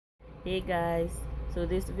Hey guys, so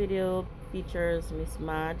this video features Ms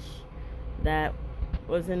Madge that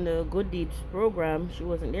was in the Good Deeds program. She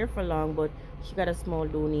wasn't there for long, but she got a small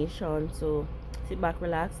donation. So sit back,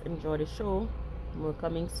 relax, enjoy the show. We're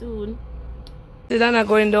coming soon. Dana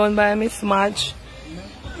going down by Ms Madge.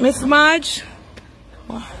 Ms Madge?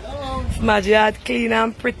 Ms Madge, you had clean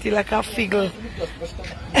and pretty like a figgle.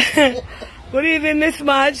 Good evening, Ms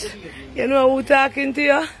Madge. You know who talking to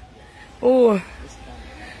you? Oh.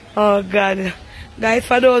 Oh God. Guys,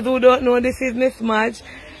 for those who don't know, this is Ms Madge,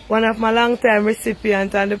 one of my long time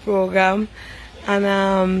recipients on the program.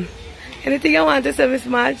 And anything you want to say, Ms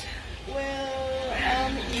Madge? Well,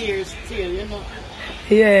 I'm here still, you know.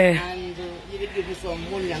 Yeah. And you did give me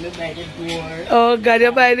some money and I buy the door. Oh God,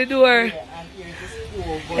 you buy the door. Yeah, and here's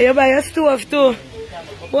the stove. You buy a stove too.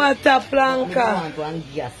 What a planka. I want one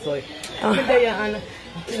gas, so I'm there and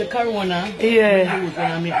the corona.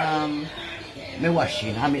 Yeah. Me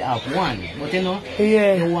washing, I have one, but you know,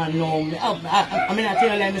 Yeah. the one now, I mean, I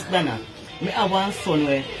tell you like Miss Dana, I have one son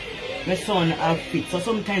where my son have fit, so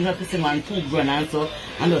sometimes I have to send one $2 grand and so,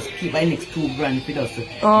 and just keep my next $2 if he does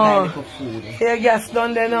buy little food. Your gas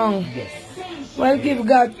done there now? Yes. Well, give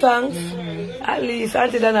God thanks. At least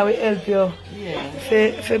Auntie Dana will help you.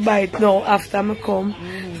 Yeah. For buy it now after I come.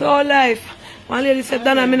 So life. One lady said,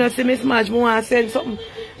 Dana, I not see Ms Madge, I want to send something.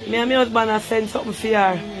 Me and my husband have send something for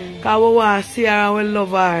her. Because we want to see her and we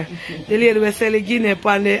love her. The lady will sell the guinea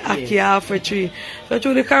and the ackee half a tree. So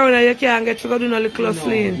through the corona you can't get to go do no little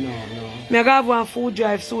sling. No. I have one food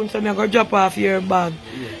drive soon, so I'm going to drop off your bag.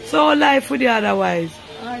 Yeah. So life with the otherwise.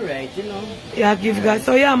 Alright, you know. Yeah, give God.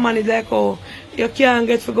 So yeah, money like how you can't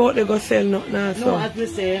get to go out there go sell nothing. No, so. as me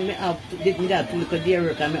say, I have to get me that to look at the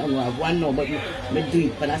work and I only have one now, but I do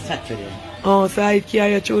it on a Saturday. Oh, so I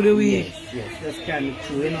carry you through the week? Yes, just carry me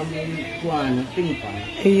through, you know, I go on ping pong.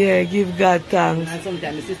 Yeah, give God thanks. And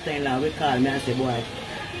sometimes my sister-in-law will call me and say, boy,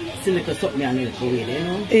 see like something I need to wait, you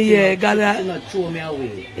know? Yeah, God she not throw me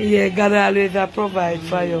away. Yeah, God always provide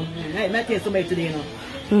for you. I tell somebody today, you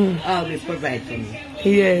know, always provide for me.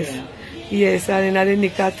 Yes, yeah. Yes, and in the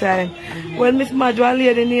nick of time. When Ms Madge was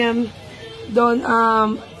lady named done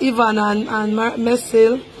Ivan and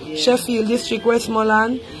Messil, Sheffield District,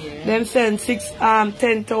 Westmoreland, them send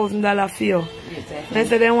 $10,000 for you. They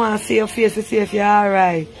say they want to see your face to see if you're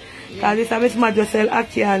alright. Because this Ms Madge just sell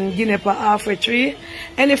ackee and guinea for half a tree.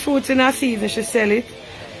 Any fruits in her season, she sell it.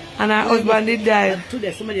 And her husband did die.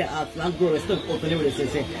 Today somebody asked me and grow stuff up and everybody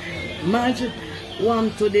say, Madge,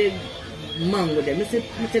 want to the mango there. I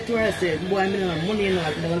said to her, I said, boy, I don't have money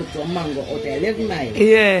enough to look to a mango out there 11 miles.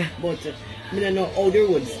 Yeah. But I don't know how the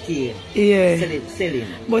road stay. Yeah. Selling.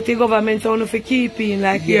 But the government only for keeping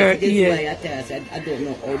like your yes, that's why I don't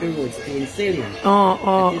know how the road stay selling. That's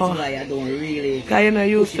why I don't really. Because you're not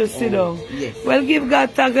used to sit down. Yes. Well, give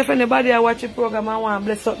God thanks if anybody watch the program and want to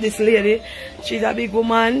bless up this lady. She's a big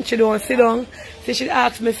woman. She don't sit down. So she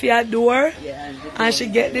asked me for a door. Yeah, and she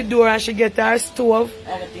get the door and she get her stove.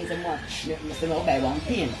 All the things are much. I buy one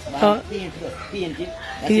paint. Paint it.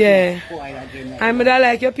 Yeah. I mean, I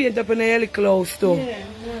like your paint up in a little house too.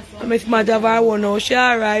 Yeah. Ms Madge have her one house. She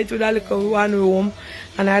alright with a little one room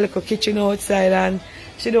and a little kitchen outside, and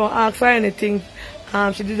she don't ask for anything.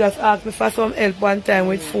 She did just ask me for some help one time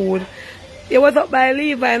with food. You was up by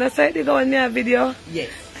Levi and I saw it go in your video. Yes.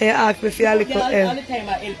 And you asked me for a little help. All the time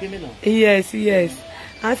I help him, you know. Yes.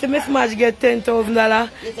 And so Ms Madge get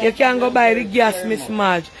 $10,000. You can go buy the gas, Ms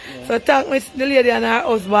Madge. Yeah. So thank the lady and her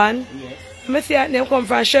husband. Yes. I see that name come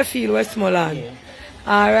from Sheffield, Westmoreland. Yeah.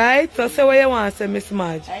 Alright, so say what you want to say, Ms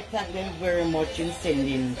Madge. I thank them very much in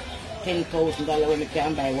sending $10,000 when we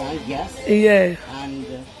can buy one gas. Yeah. And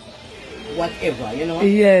whatever, you know.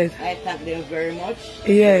 Yes. I thank them very much.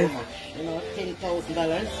 Yes. Very much. You know,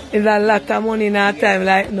 $10,000. It's a lot of money in our time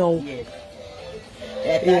like now. Yes.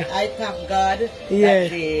 I thank God that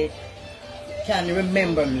they can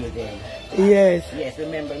remember me then. Yes. Yes,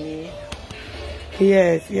 remember me.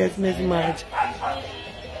 Yes, Ms Madge.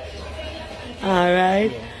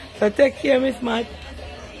 Alright. So take care, Ms Madge.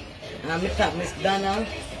 And I thank Miss Dana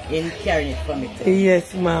in carrying it for me too.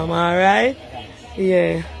 Yes, ma'am. Alright?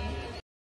 Yeah.